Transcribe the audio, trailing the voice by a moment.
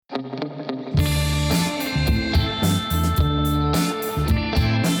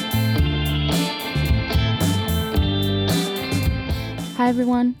Hi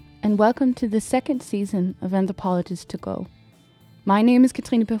everyone, and welcome to the second season of Anthropologists to Go. My name is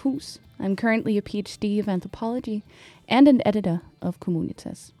Katrine Perhus. I'm currently a PhD of anthropology and an editor of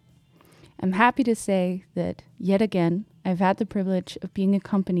Communitas. I'm happy to say that, yet again, I've had the privilege of being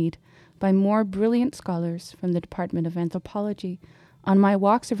accompanied by more brilliant scholars from the Department of Anthropology on my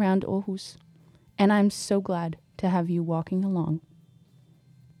walks around Aarhus, and I'm so glad to have you walking along.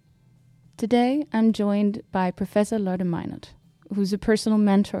 Today, I'm joined by Professor Lotte Meinert, who's a personal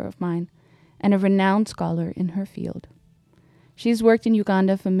mentor of mine and a renowned scholar in her field. She's worked in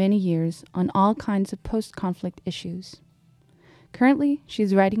Uganda for many years on all kinds of post-conflict issues. Currently,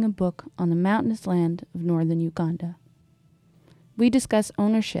 she's writing a book on the mountainous land of northern Uganda. We discuss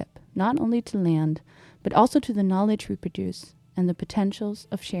ownership, not only to land, but also to the knowledge we produce and the potentials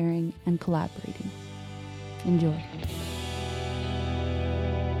of sharing and collaborating. Enjoy.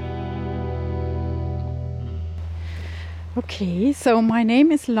 Okay, so my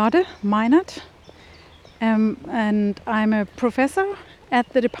name is Lotte Meinert, and I'm a professor at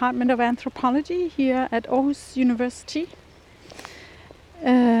the Department of Anthropology here at Aarhus University.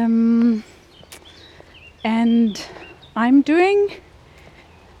 And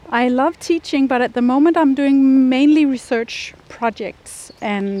I love teaching, but at the moment I'm doing mainly research projects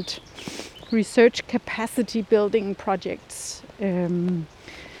and research capacity building projects.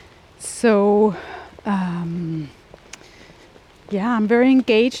 I'm very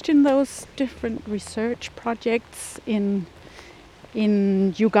engaged in those different research projects in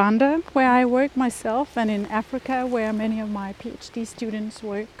Uganda, where I work myself, and in Africa, where many of my PhD students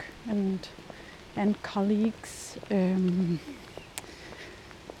work and colleagues.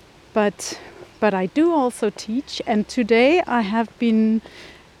 But I do also teach, and today I have been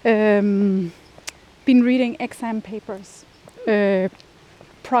reading exam papers,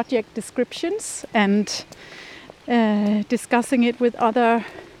 project descriptions, and discussing it with other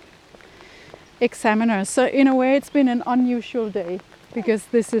examiners. So in a way it's been an unusual day, because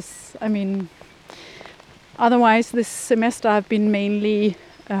otherwise this semester I've been mainly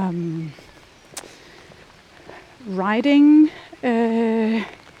writing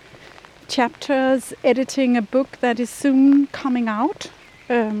chapters, editing a book that is soon coming out.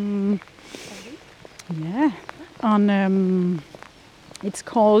 It's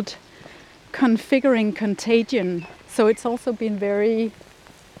called Configuring Contagion. So it's also been very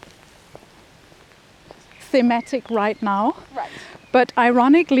thematic right now. Right. But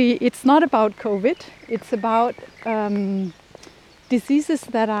ironically, it's not about COVID. It's about diseases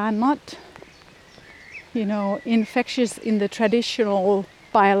that are not, infectious in the traditional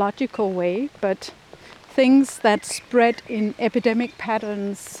biological way, but things that spread in epidemic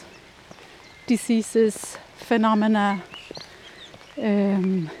patterns, diseases, phenomena.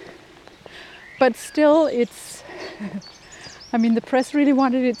 But still, it's, the press really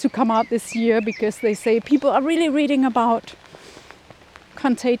wanted it to come out this year, because they say people are really reading about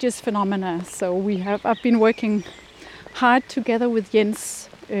contagious phenomena. So I've been working hard together with Jens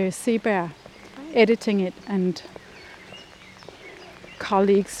Seberg, editing it, and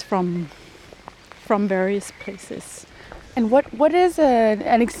colleagues from various places. And what is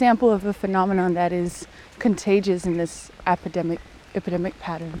an example of a phenomenon that is contagious in this epidemic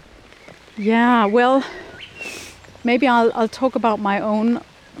pattern? Yeah, well, maybe I'll talk about my own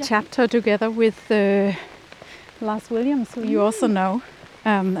chapter together with Lars Williams, who you also know,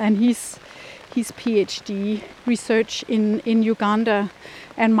 and his PhD research in Uganda,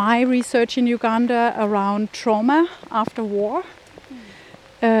 and my research in Uganda around trauma after war,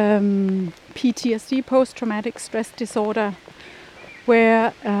 PTSD, post-traumatic stress disorder,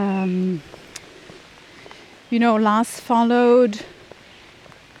 where Lars followed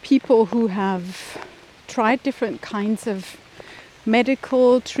people who have tried different kinds of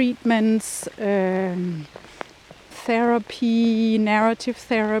medical treatments, therapy, narrative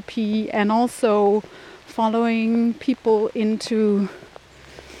therapy, and also following people into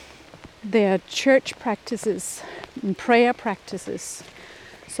their church practices and prayer practices.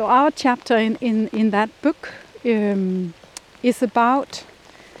 So our chapter in that book is about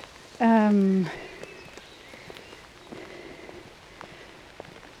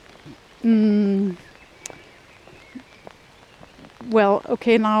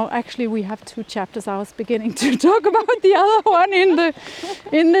now actually we have two chapters. I was beginning to talk about the other one in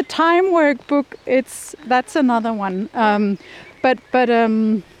the time work book. That's another one. But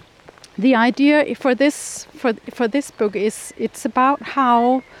the idea for this book is it's about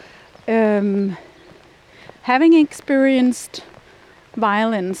how having experienced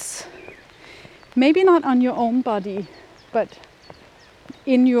violence, maybe not on your own body, but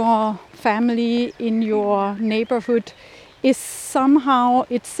in your family, in your neighborhood, is somehow,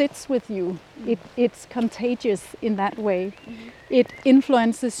 it sits with you. It's contagious in that way. It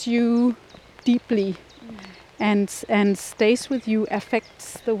influences you deeply and stays with you,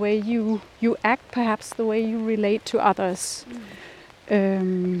 affects the way you act, perhaps the way you relate to others.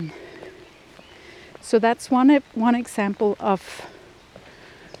 So that's one example of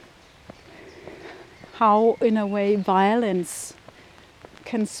how, in a way, violence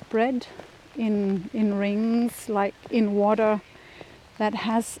can spread in rings, like in water, that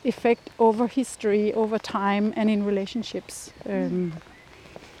has effect over history, over time, and in relationships.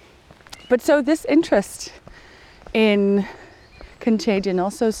 But so this interest in contagion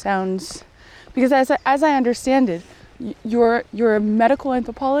also sounds, because as I understand it, you're a medical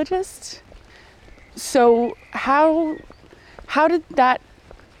anthropologist. So how did that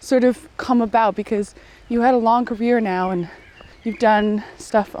sort of come about? Because you had a long career now, and you've done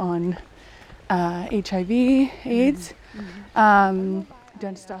stuff on HIV, AIDS, done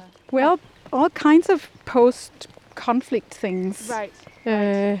stuff. Well, all kinds of post-conflict things. Right.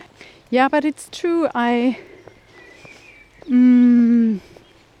 Yeah, but it's true. I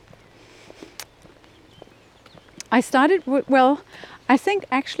started I think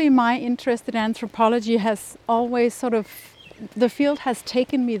actually my interest in anthropology has always the field has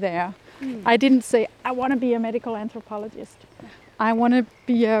taken me there. I didn't say I want to be a medical anthropologist. I want to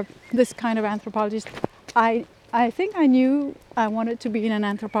be this kind of anthropologist. I think I knew I wanted to be an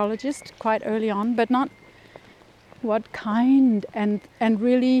anthropologist quite early on, but not what kind. And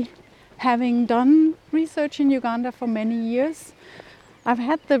really, having done research in Uganda for many years, I've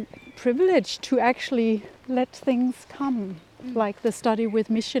had the privilege to actually let things come. Like the study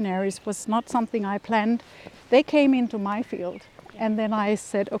with missionaries was not something I planned. They came into my field, and then I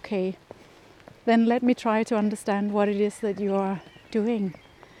said, okay, then let me try to understand what it is that you are doing.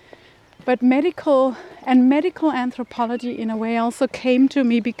 But medical anthropology in a way also came to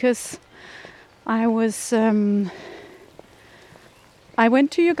me because I went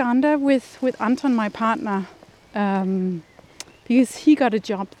to Uganda with Anton, my partner, because he got a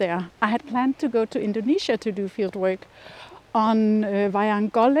job there. I had planned to go to Indonesia to do field work on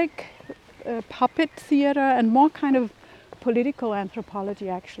wayang golek, puppet theater, and more kind of political anthropology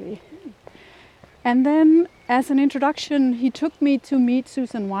actually. And then as an introduction, he took me to meet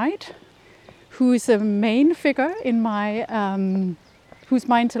Susan White, who is a main figure in who's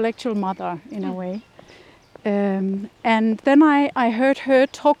my intellectual mother in a way. And then I heard her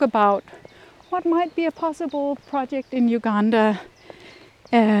talk about what might be a possible project in Uganda.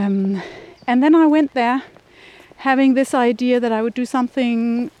 And then I went there having this idea that I would do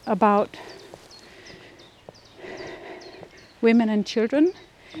something about women and children.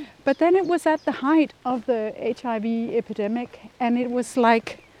 But then it was at the height of the HIV epidemic, and it was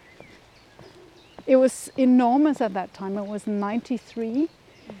enormous at that time. It was 93.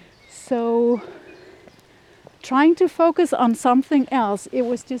 So trying to focus on something else, it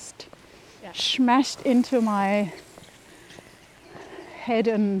was just smashed into my head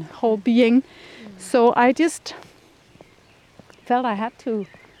and whole being. So I just felt I had to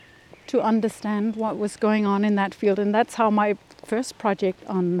understand what was going on in that field, and that's how my first project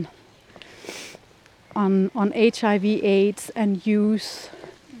on HIV/AIDS and youth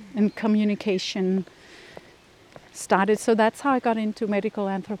and communication started. So that's how I got into medical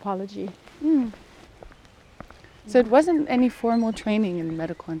anthropology. So it wasn't any formal training in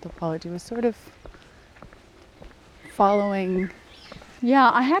medical anthropology. It was sort of following. Yeah,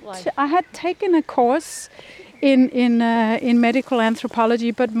 I had taken a course in medical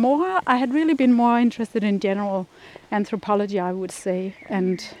anthropology, but I had really been more interested in general anthropology, I would say,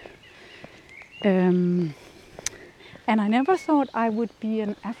 and I never thought I would be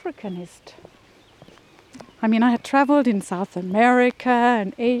an Africanist. I mean, I had traveled in South America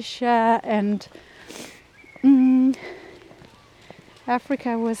and Asia, and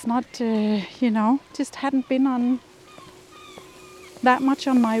Africa was not, just hadn't been on that much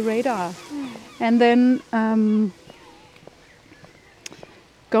on my radar. And then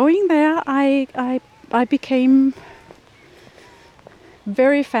going there, I became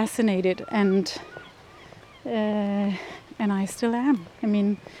very fascinated, and I still am. I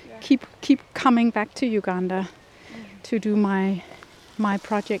mean, keep coming back to Uganda to do my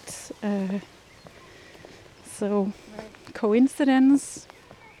projects. So coincidence,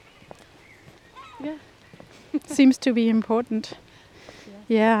 seems to be important.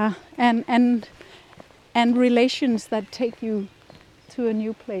 Yeah, and relations that take you to a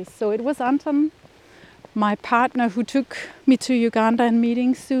new place. So it was Anton, my partner, who took me to Uganda, and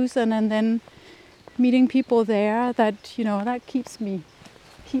meeting Susan, and then meeting people there that that keeps me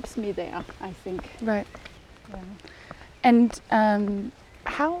there, I think. Right. Yeah. And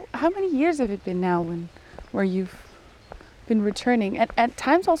how many years have it been now where you've been returning, at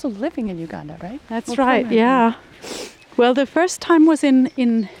times also living in Uganda, right? That's right. Yeah. Well, the first time was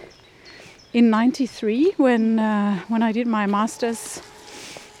in '93 when I did my master's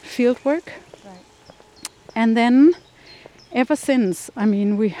fieldwork, Right. and then ever since, I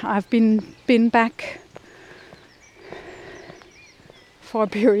mean, I've been back for a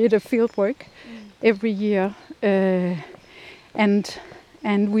period of fieldwork every year, and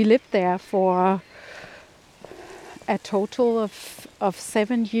we lived there for a total of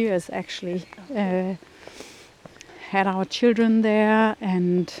 7 years actually. Had our children there,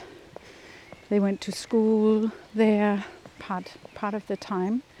 and they went to school there part of the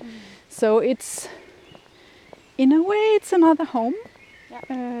time. So it's, in a way, it's another home.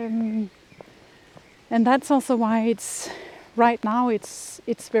 And that's also why it's right now it's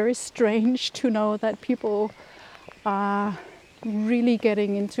very strange to know that people are really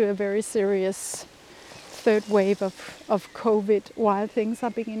getting into a very serious third wave of COVID, while things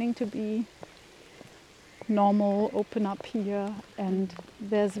are beginning to be normal, open up here, and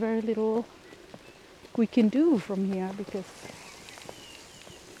there's very little we can do from here because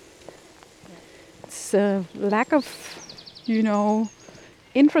it's a lack of,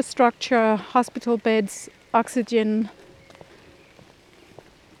 infrastructure, hospital beds, oxygen.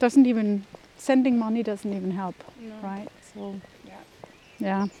 Sending money doesn't even help, right? So,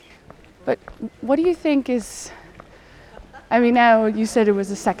 yeah. But what do you think is, I mean, now you said it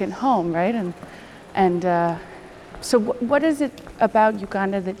was a second home, right? And so what is it about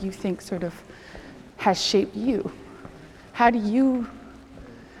Uganda that you think sort of has shaped you? How do you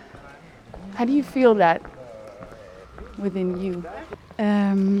feel that within you?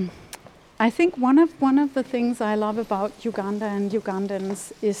 I think one of the things I love about Uganda and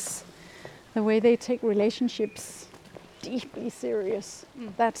Ugandans is the way they take relationships deeply serious.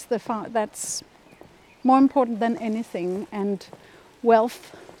 That's more important than anything. And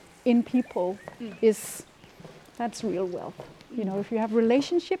wealth in people that's real wealth. If you have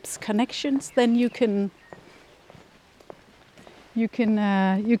relationships, connections, then you can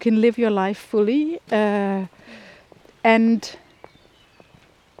live your life fully. And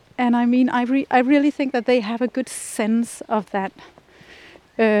I mean, I really think that they have a good sense of that.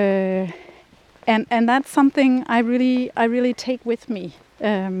 And that's something I really take with me.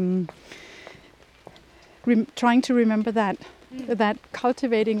 Trying to remember that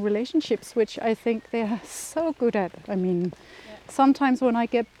cultivating relationships, which I think they are so good at. I mean, sometimes when I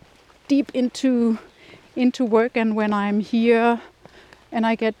get deep into work, and when I'm here and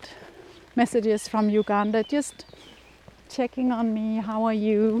I get messages from Uganda just checking on me, how are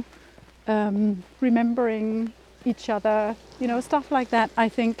you, remembering each other, stuff like that. I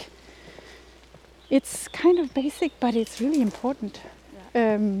think it's kind of basic, but it's really important.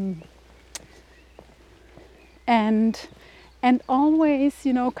 And always,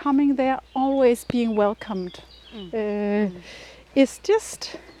 coming there, always being welcomed, is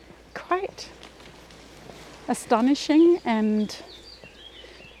just quite astonishing, and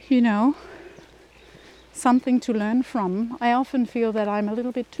something to learn from. I often feel that I'm a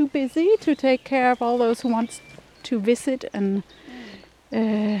little bit too busy to take care of all those who want to visit and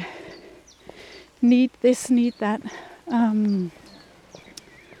need this, need that.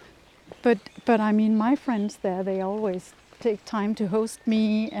 But I mean, my friends there, they always take time to host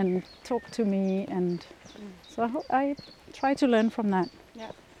me and talk to me, and so I try to learn from that.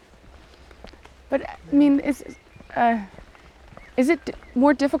 Yeah. But I mean, is it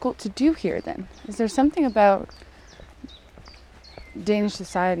more difficult to do here then? Is there something about Danish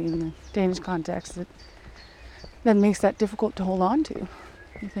society and the Danish context that makes that difficult to hold on to,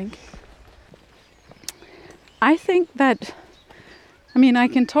 you think? I think that, I mean, I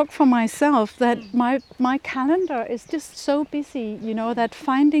can talk for myself that my calendar is just so busy, that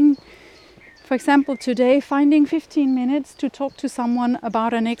finding, for example, today, finding 15 minutes to talk to someone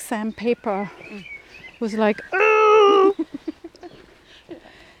about an exam paper was like,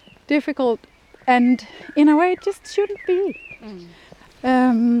 difficult. And in a way, it just shouldn't be.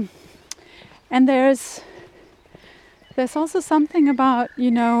 And there's also something about,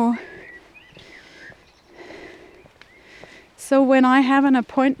 so when I have an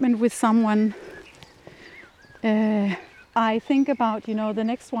appointment with someone, I think about, the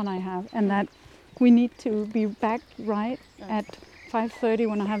next one I have, and that we need to be back right at 5:30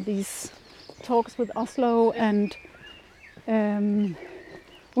 when I have these talks with Oslo. And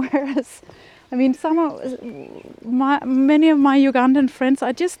whereas, I mean, many of my Ugandan friends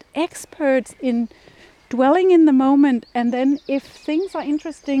are just experts in dwelling in the moment, and then if things are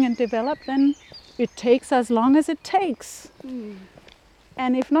interesting and develop, then it takes as long as it takes.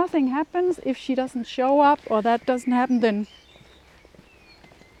 And if nothing happens, if she doesn't show up or that doesn't happen, then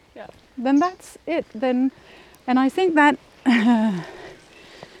that's it. And I think that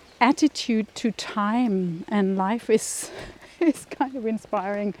attitude to time and life is kind of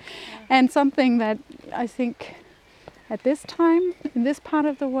inspiring, and something that I think at this time in this part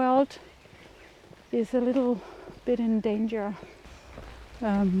of the world is a little bit in danger.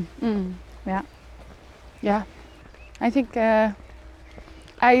 Yeah, I think I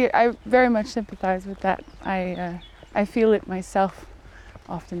very much sympathize with that. I feel it myself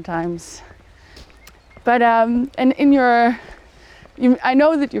oftentimes. But and in I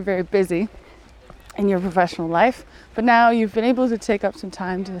know that you're very busy in your professional life, but now you've been able to take up some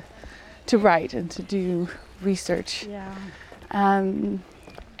time to write and to do research. Yeah.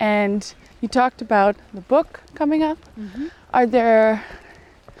 And you talked about the book coming up. Are there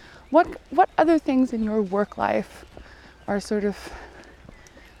what other things in your work life are sort of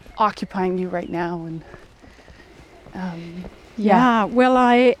occupying you right now? And well,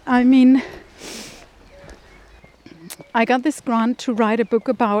 I mean, I got this grant to write a book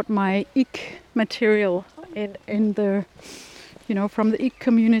about my ik material in the, from the ik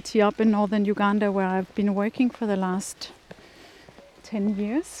community up in northern Uganda, where I've been working for the last 10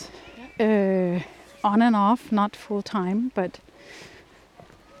 years, on and off, not full time, but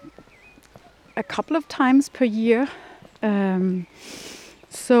a couple of times per year.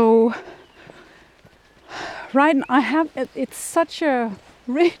 So it's such a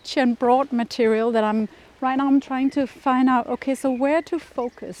rich and broad material that I'm trying to find out, okay, so where to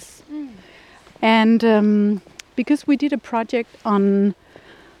focus. And because we did a project on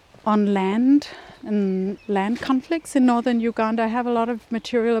land and land conflicts in northern Uganda, I have a lot of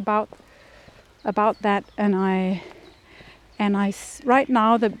material about that, and right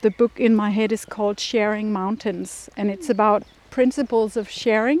now the book in my head is called Sharing Mountains, and it's about principles of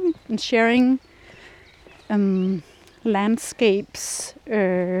sharing and sharing landscapes,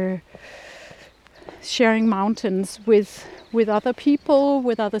 sharing mountains with other people,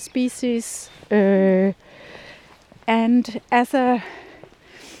 with other species, and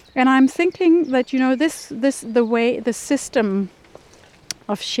I'm thinking that the system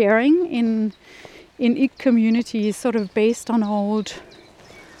of sharing in ik community is sort of based on old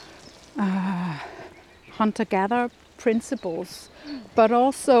hunter-gatherer principles, but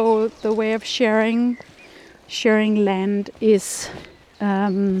also the way of sharing land is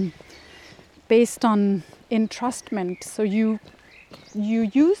based on entrustment. So you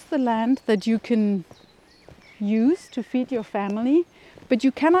use the land that you can use to feed your family, but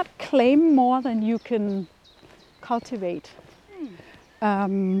you cannot claim more than you can cultivate,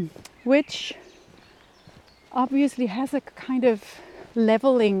 which obviously has a kind of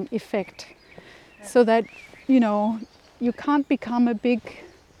leveling effect, so that you can't become a big,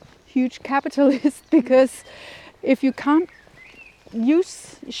 huge capitalist, because if you can't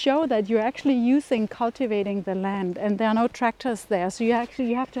show that you're actually cultivating the land, and there are no tractors there, so you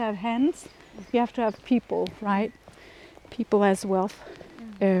have to have hands, you have to have people, right? People as wealth.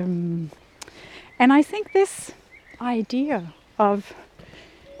 And I think this idea of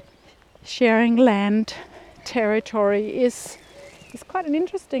sharing land, territory is quite an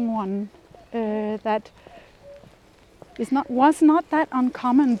interesting one, that was not that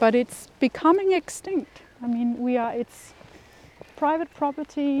uncommon, but it's becoming extinct. I mean, it's private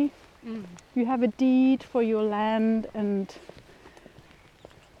property. You have a deed for your land, and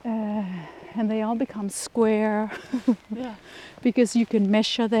they all become square. Because you can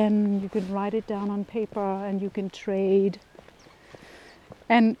measure them, you can write it down on paper, and you can trade.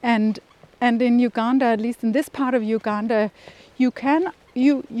 And in Uganda, at least in this part of Uganda, you can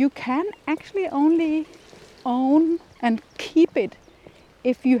actually only own and keep it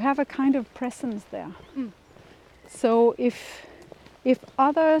if you have a kind of presence there. So if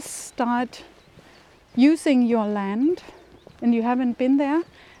others start using your land and you haven't been there,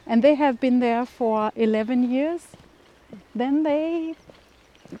 and they have been there for 11 years, then they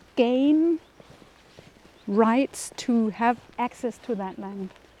gain rights to have access to that land.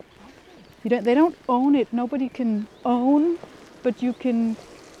 They don't own it. Nobody can own, but you can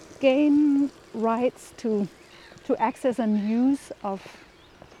gain rights to access and use of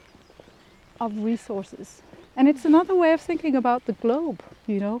resources. And it's another way of thinking about the globe,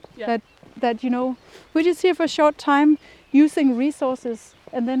 that we're just here for a short time using resources,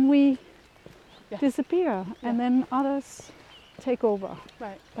 and then we disappear, and then others take over.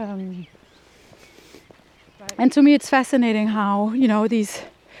 Right. And to me it's fascinating how, these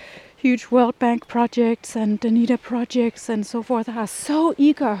huge World Bank projects and Danida projects and so forth are so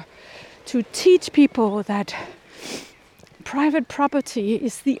eager to teach people that private property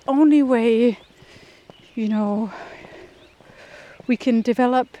is the only way, we can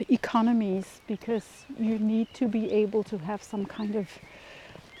develop economies, because you need to be able to have some kind of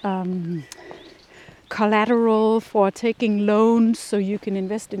collateral for taking loans so you can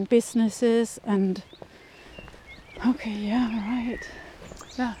invest in businesses and right.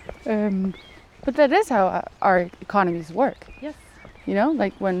 But that is how our economies work. Yes.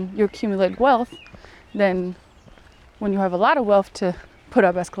 Like when you accumulate wealth, then when you have a lot of wealth to put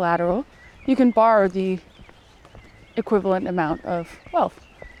up as collateral, you can borrow the equivalent amount of wealth.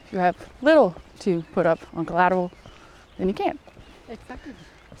 If you have little to put up on collateral, then you can't. Exactly.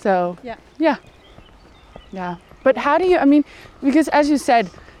 So, yeah. But how do you, because as you said,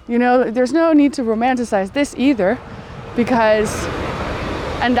 there's no need to romanticize this either, because,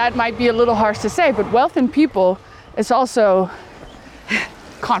 and that might be a little harsh to say, but wealth and people is also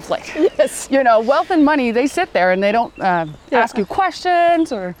conflict. Yes. Wealth and money, they sit there and they don't ask you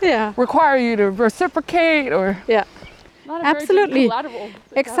questions or require you to reciprocate or... Yeah. Not a absolutely. very good collateral.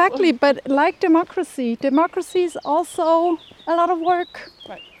 Exactly, but like democracy is also a lot of work.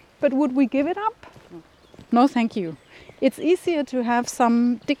 Right. But would we give it up? No, thank you. It's easier to have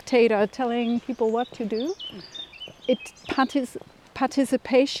some dictator telling people what to do.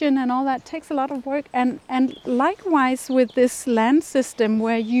 Participation and all that takes a lot of work, and likewise with this land system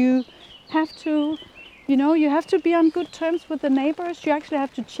where you have to be on good terms with the neighbors. You actually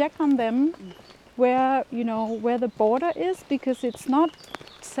have to check on them where the border is, because it's not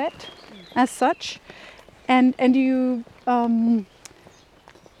set as such, and you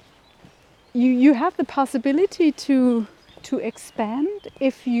you have the possibility to expand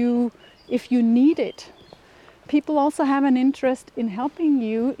if you need it. People also have an interest in helping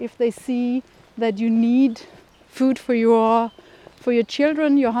you if they see that you need food for your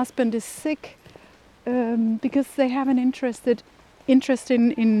children, your husband is sick, because they have an interest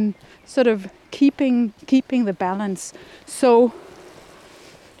in sort of keeping the balance. So,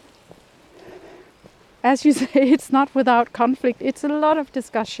 as you say, it's not without conflict. It's a lot of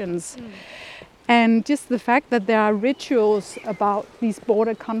discussions. And just the fact that there are rituals about these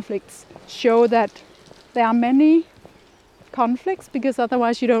border conflicts show that there are many conflicts, because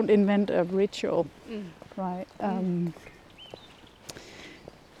otherwise you don't invent a ritual, right?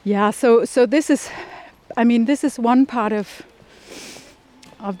 So this is one part of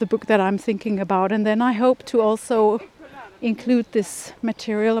the book that I'm thinking about, and then I hope to also include this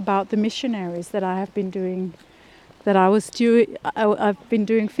material about the missionaries that I have been doing. I've been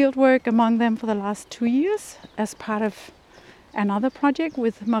doing field work among them for the last 2 years as part of another project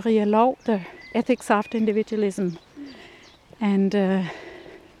with Maria Lou, the Ethics After Individualism. And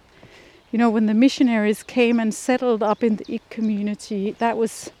when the missionaries came and settled up in the Ik community, that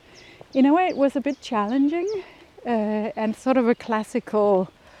was, in a way, it was a bit challenging and sort of a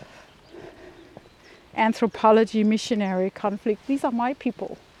classical anthropology missionary conflict. These are my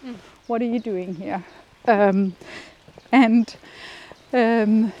people. What are you doing here?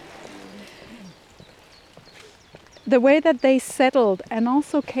 The way that they settled and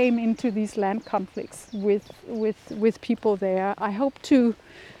also came into these land conflicts with people there, I hope to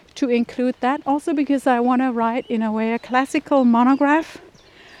include that also, because I want to write, in a way, a classical monograph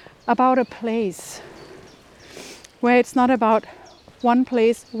about a place where it's not about one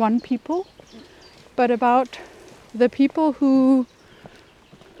place, one people, but about the people who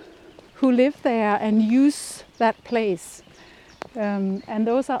live there and use that place. And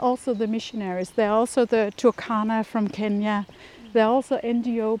those are also the missionaries. They're also the Turkana from Kenya. They're also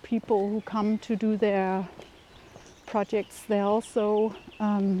NGO people who come to do their projects. They're also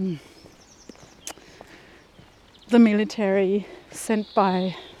the military sent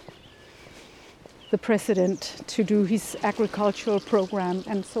by the president to do his agricultural program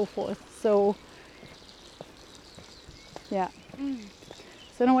and so forth. So, yeah.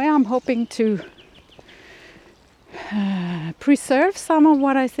 So in a way, I'm hoping to preserve some of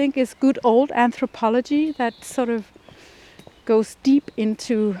what I think is good old anthropology that sort of goes deep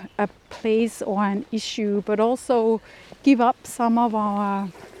into a place or an issue, but also give up some of our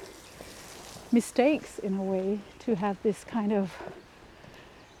mistakes, in a way, to have this kind of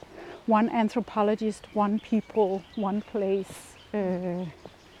one anthropologist, one people, one place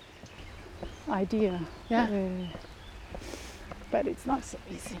idea. Yeah. But it's not so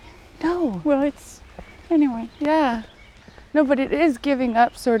easy. No. Well, it's... Anyway. Yeah. No, but it is giving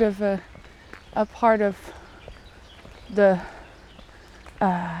up sort of a part of the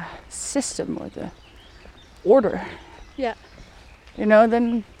system or the order. Yeah.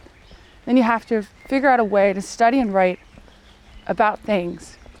 Then you have to figure out a way to study and write about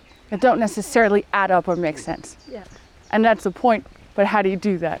things that don't necessarily add up or make sense. Yeah. And that's the point. But how do you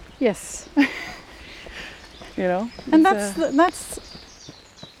do that? Yes. You know? And that's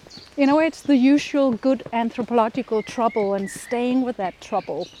in a way it's the usual good anthropological trouble, and staying with that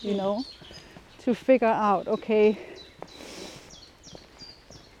trouble, you know, to figure out, okay,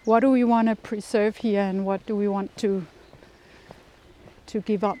 what do we want to preserve here and what do we want to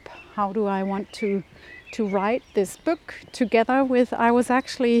give up? How do I want to write this book together with, I was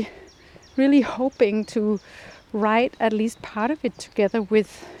actually really hoping to write at least part of it together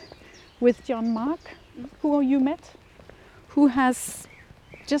with John Mark, who you met, who has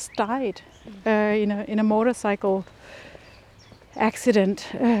just died in a motorcycle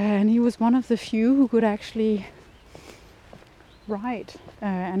accident, and he was one of the few who could actually write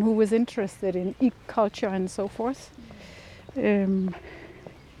and who was interested in culture and so forth.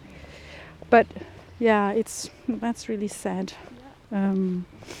 But yeah, that's really sad.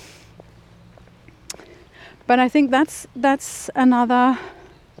 But I think that's another,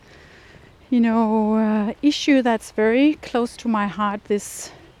 you know, issue that's very close to my heart.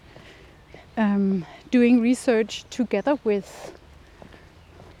 This doing research together with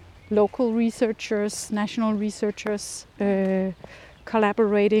local researchers, national researchers,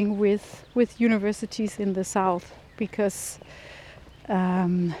 collaborating with universities in the South, because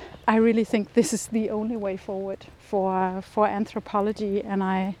I really think this is the only way forward for anthropology, and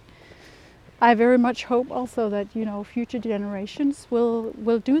I very much hope also that, you know, future generations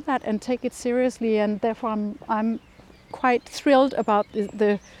will do that and take it seriously, and therefore I'm quite thrilled about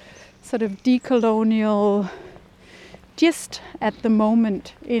the sort of decolonial gist at the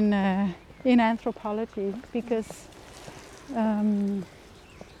moment in anthropology, because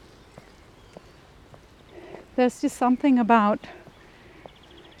there's just something about,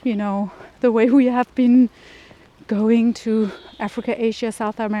 you know, the way we have been going to Africa, Asia,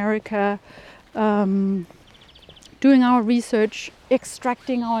 South America, doing our research,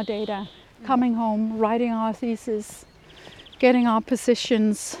 extracting our data, coming home, writing our thesis, getting our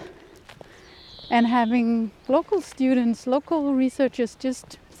positions, and having local students, local researchers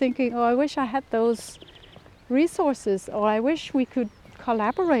just thinking, oh, I wish I had those resources, or I wish we could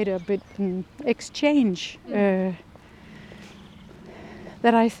collaborate a bit and exchange.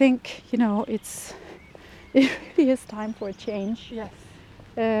 That I think, you know, it really is time for a change. Yes.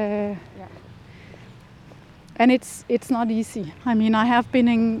 And it's not easy. I mean, I have been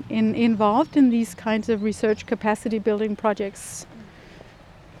involved in these kinds of research capacity building projects,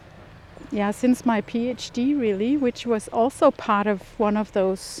 since my PhD really, which was also part of one of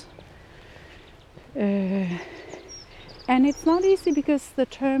those. And it's not easy because the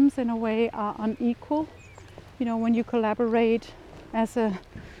terms in a way are unequal. You know, when you collaborate as a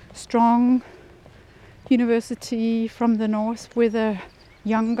strong university from the north with a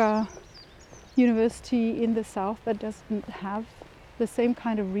younger university in the south that doesn't have the same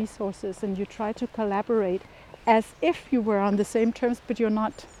kind of resources, and you try to collaborate as if you were on the same terms, but you're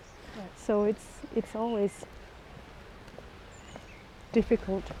not. Right. So it's always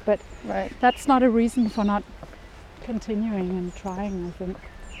difficult, but that's not a reason for not continuing and trying, I think.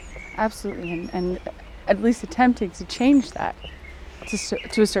 Absolutely, and at least attempting to change that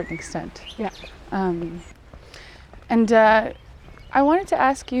to a certain extent. Yeah. I wanted to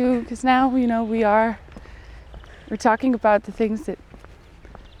ask you, because now, you know, we're talking about the things that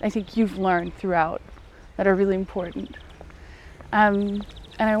I think you've learned throughout that are really important. And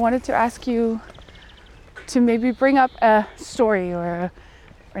I wanted to ask you to maybe bring up a story or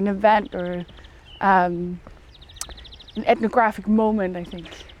an event or an ethnographic moment, I think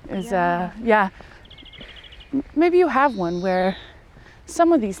is maybe you have one where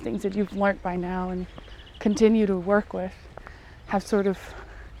some of these things that you've learned by now and continue to work with have sort of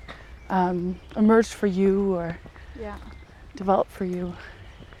emerged for you or developed for you.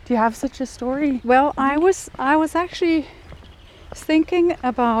 Do you have such a story? Well, I was actually thinking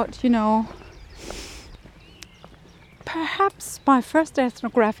about, you know, perhaps my first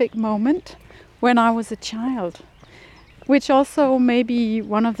ethnographic moment when I was a child, which also may be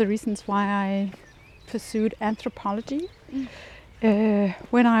one of the reasons why I pursued anthropology.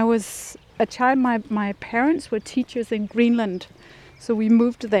 When I was a child, my parents were teachers in Greenland, so we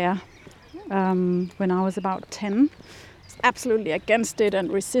moved there when I was about 10. I was absolutely against it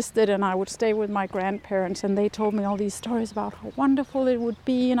and resisted, and I would stay with my grandparents, and they told me all these stories about how wonderful it would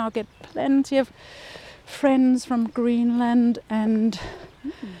be, and I'll get plenty of friends from Greenland, and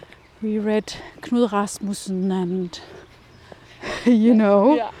we read Knud Rasmussen and you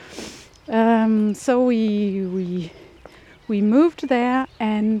know. So we moved there,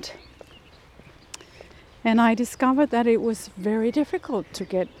 and And I discovered that it was very difficult to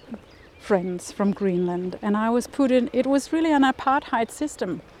get friends from Greenland. And I was put in, it was really an apartheid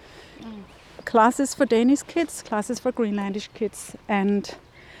system. Classes for Danish kids, classes for Greenlandish kids. And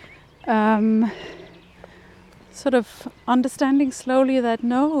sort of understanding slowly that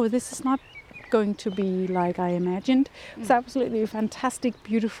no, this is not going to be like I imagined. It's absolutely fantastic,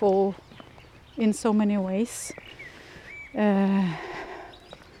 beautiful in so many ways. And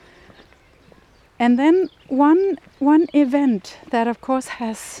then one event that of course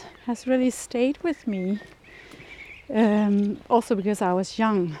has really stayed with me, also because I was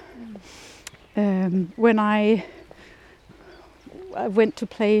young. When I went to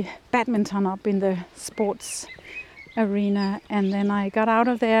play badminton up in the sports arena, and then I got out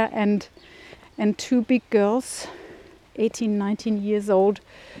of there, and two big girls, 18, 19 years old,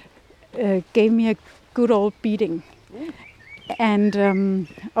 gave me a good old beating. And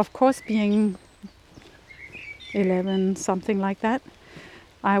of course, being 11, something like that,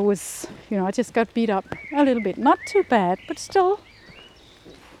 I was, I just got beat up a little bit. Not too bad, but still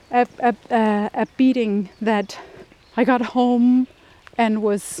a beating that I got home and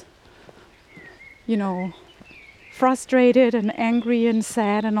was, frustrated and angry and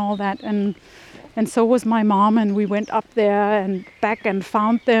sad and all that. And so was my mom, and we went up there and back and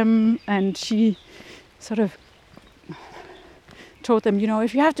found them, and she sort of told them,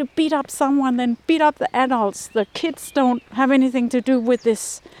 if you have to beat up someone, then beat up the adults. The kids don't have anything to do with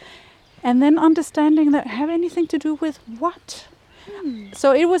this. And then understanding that have anything to do with what?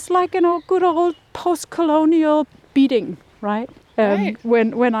 So it was like, good old post-colonial beating, right? Right.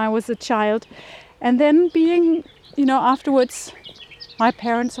 When I was a child. And then being, afterwards, my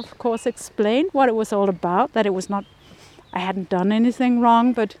parents, of course, explained what it was all about, that it was not, I hadn't done anything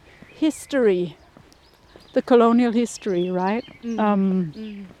wrong, but history, the colonial history, right?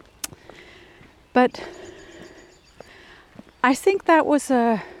 But I think that was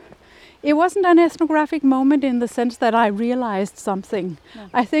it wasn't an ethnographic moment in the sense that I realized something. No.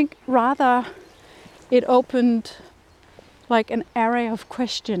 I think rather it opened like an array of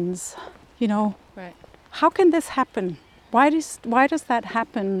questions, Right. How can this happen? Why does that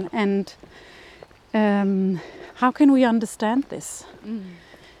happen? And how can we understand this?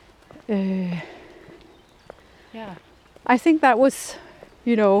 Yeah. I think that was,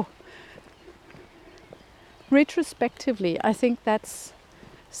 retrospectively, I think that's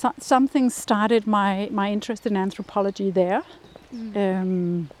something started my interest in anthropology there.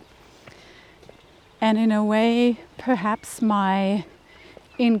 And in a way, perhaps my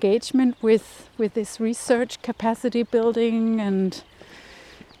engagement with this research capacity building and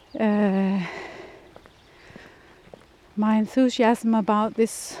my enthusiasm about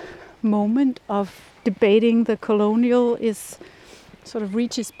this moment of debating the colonial is sort of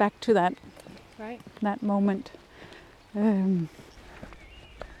reaches back to that, Right. that moment.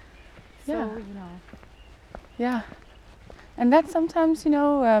 Yeah. Yeah. And that's sometimes,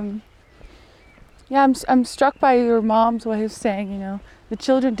 I'm struck by your mom's way of saying, the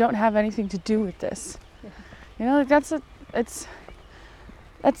children don't have anything to do with this. Yeah. That's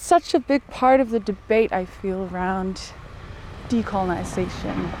such a big part of the debate, I feel, around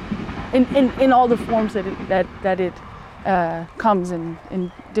decolonization in all the forms that it comes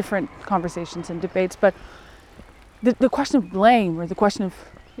in different conversations and debates. But the question of blame, or the question of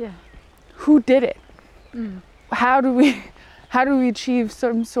who did it? How do we achieve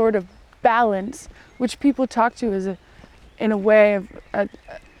some sort of balance, which people talk to as in a way of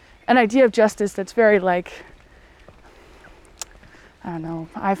an idea of justice that's very like, I don't know,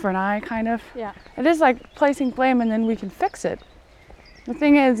 eye for an eye kind of. Yeah. It is like placing blame and then we can fix it. The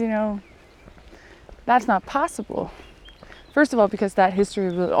thing is, that's not possible. First of all, because that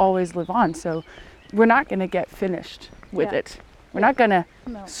history will always live on, so we're not going to get finished with it. We're not going to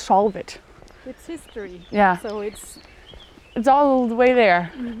solve it. It's history. Yeah. So it's all the way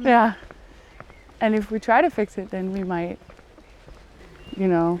there. Mm-hmm. Yeah. And if we try to fix it, then we might,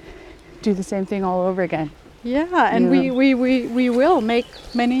 do the same thing all over again. Yeah, and we will make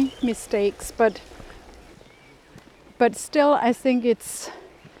many mistakes, but still I think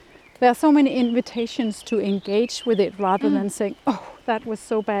there are so many invitations to engage with it rather than saying, oh, that was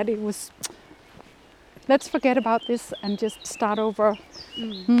so bad, let's forget about this and just start over.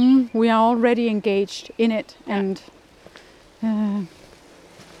 We are already engaged in it, and and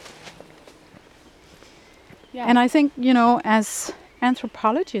I think, as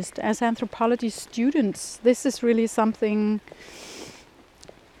anthropologists, as anthropology students, this is really something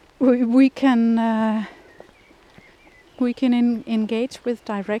we can engage with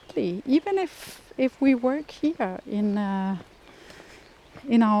directly, even if we work here in our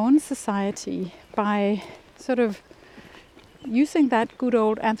own society. by sort of using that good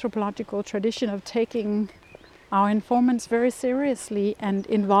old anthropological tradition of taking our informants very seriously and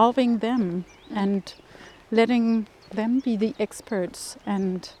involving them and letting them be the experts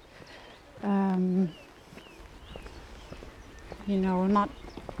and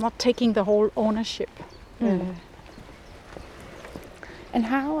not taking the whole ownership. And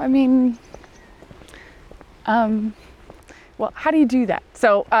how, I mean, well, how do you do that?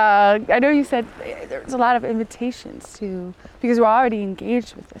 So I know you said there's a lot of invitations to, because we're already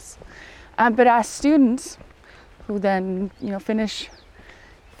engaged with this. But as students who then, finish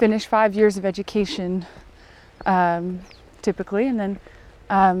 5 years of education, typically, and then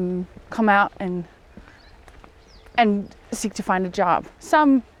come out and seek to find a job.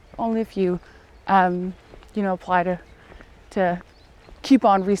 Some, only a few, apply to keep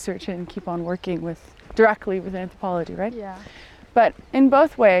on researching and keep on working directly with anthropology, right? Yeah. But in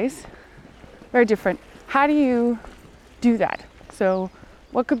both ways, very different. How do you do that? So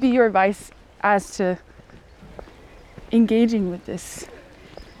what could be your advice as to engaging with this?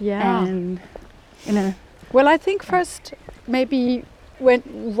 Yeah. And well, I think first, maybe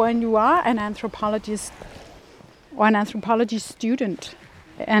when you are an anthropologist or an anthropology student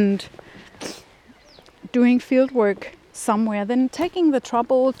and doing field work somewhere, then taking the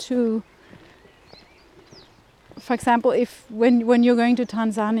trouble to, for example, when you're going to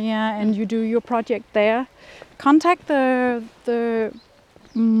Tanzania and you do your project there, contact the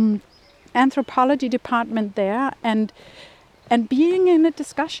anthropology department there and being in a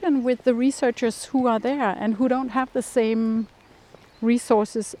discussion with the researchers who are there and who don't have the same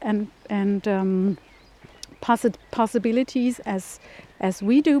resources and possibilities as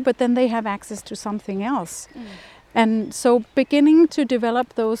we do, but then they have access to something else. And so beginning to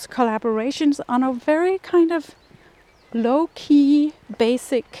develop those collaborations on a very kind of low-key,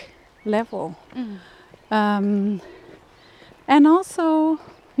 basic level. And also,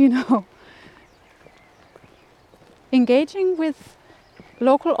 engaging with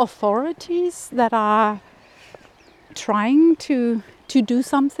local authorities that are trying to do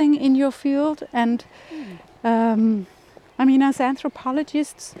something in your field. And as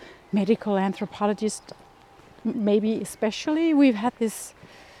anthropologists, medical anthropologists, maybe especially, we've had this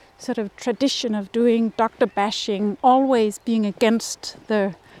sort of tradition of doing doctor bashing, always being against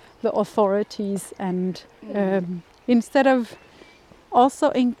the authorities, and instead of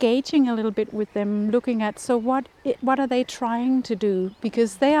also engaging a little bit with them, looking at what are they trying to do,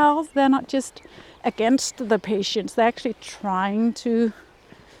 because they're not just against the patients, they're actually trying to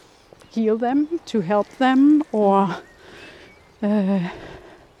heal them, to help them, or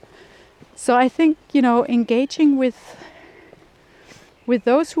so I think engaging with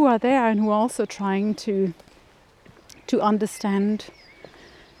those who are there and who are also trying to understand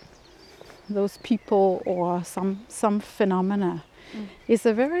those people or some phenomena is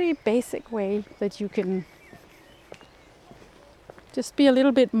a very basic way that you can just be a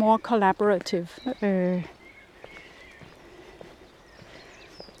little bit more collaborative.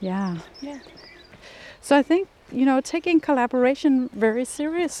 So I think taking collaboration very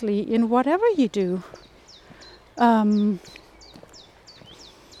seriously in whatever you do.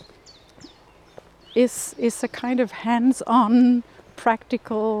 Is a kind of hands-on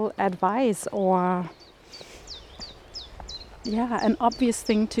practical advice or an obvious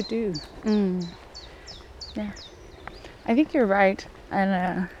thing to do. Yeah, I think you're right,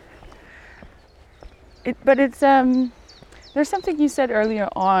 and it's there's something you said earlier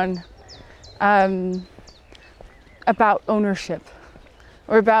on about ownership,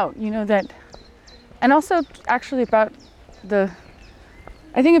 or about that, and also actually about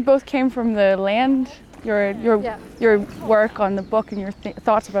I think it both came from the land, your work on the book and your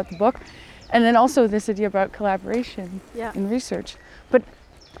thoughts about the book, and then also this idea about collaboration in research. But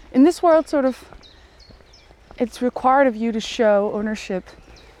in this world, sort of, it's required of you to show ownership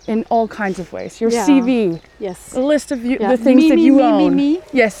in all kinds of ways. Your CV, yes, a list of the things that you own. Me.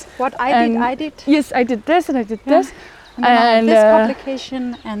 Yes. What I did. Yes, I did this and I did this. And this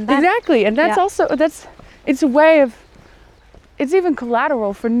publication and that. Exactly, and that's also it's a way of. It's even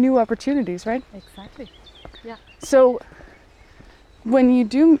collateral for new opportunities, right? Exactly. Yeah. So when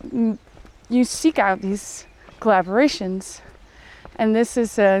you seek out these collaborations, and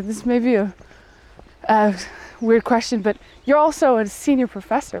this may be a weird question, but you're also a senior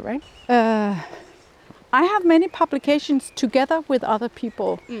professor, right? I have many publications together with other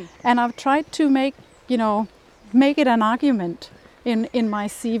people, and I've tried to make it an argument in my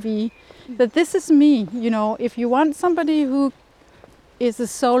CV that this is me. If you want somebody who is a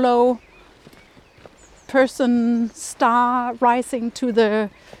solo person, star rising to the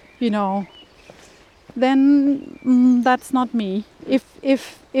then that's not me.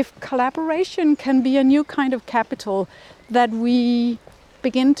 If collaboration can be a new kind of capital that we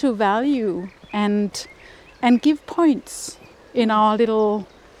begin to value and give points in our little,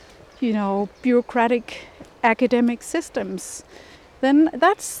 bureaucratic academic systems, then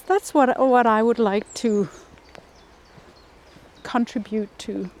that's what I would like to contribute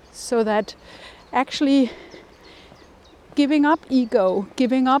to, so that actually giving up ego,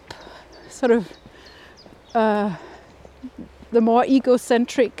 giving up sort of the more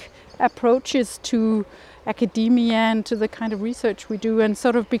egocentric approaches to academia and to the kind of research we do, and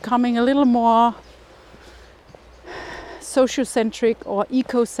sort of becoming a little more sociocentric or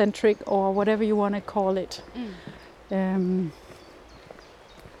ecocentric or whatever you want to call it.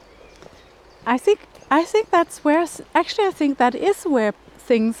 I think that's where, actually I think that is where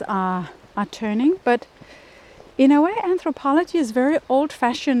things are turning. But in a way, anthropology is very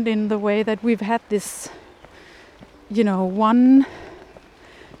old-fashioned in the way that we've had this, one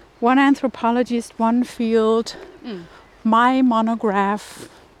anthropologist, one field, my monograph,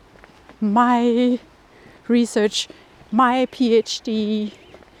 my research, my PhD.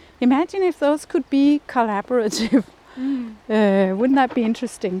 Imagine if those could be collaborative. Wouldn't that be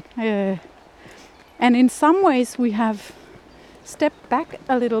interesting? And in some ways we have stepped back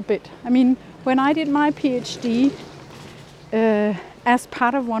a little bit. I mean, when I did my PhD as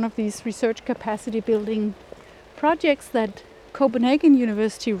part of one of these research capacity building projects that Copenhagen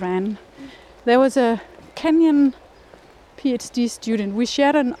University ran, there was a Kenyan PhD student. We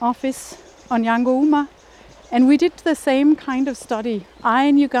shared an office on Yangouma, and we did the same kind of study. I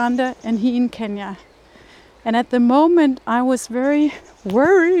in Uganda and he in Kenya. And at the moment I was very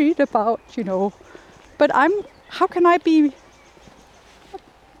worried about, but how can I be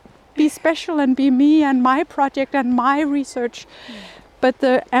special and be me and my project and my research? But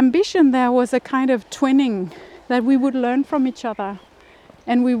the ambition there was a kind of twinning, that we would learn from each other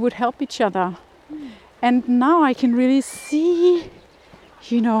and we would help each other. And now I can really see,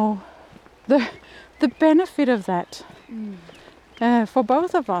 the benefit of that for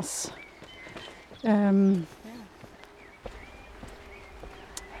both of us. And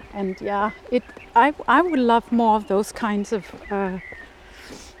I would love more of those kinds of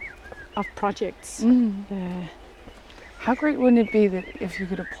projects. How great wouldn't it be that if you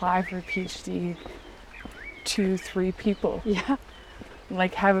could apply for a PhD 2-3 people? Yeah.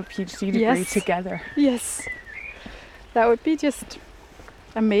 Like have a PhD degree together. Yes. That would be just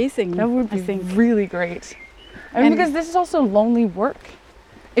amazing. That would be, I think, really great. I mean, because this is also lonely work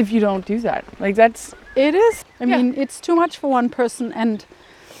if you don't do that. It is. I mean, it's too much for one person. And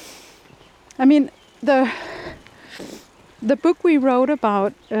I mean, the book we wrote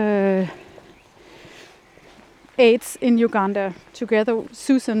about AIDS in Uganda together,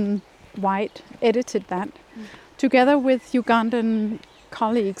 Susan White edited that together with Ugandan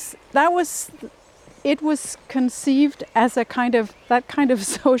colleagues. It was conceived as that kind of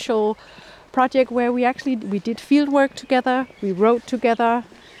social project where we did field work together, we wrote together,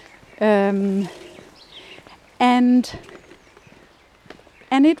 and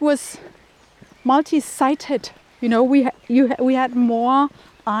it was multi-sited. We had more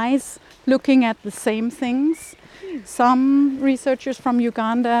eyes looking at the same things. Some researchers from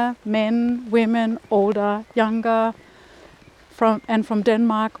Uganda, men, women, older, younger, from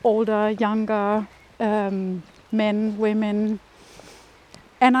Denmark, older, younger, men, women.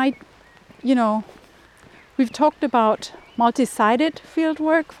 And we've talked about multi-sided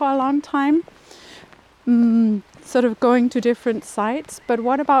fieldwork for a long time, sort of going to different sites. But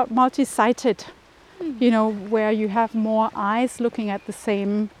what about multi-sited, where you have more eyes looking at the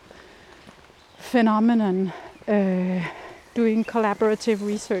same phenomenon, doing collaborative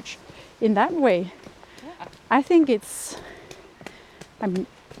research in that way? Yeah. I think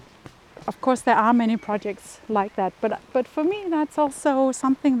of course there are many projects like that, but for me that's also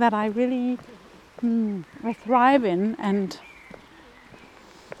something that I really I thrive in, and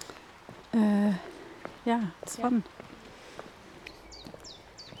it's fun.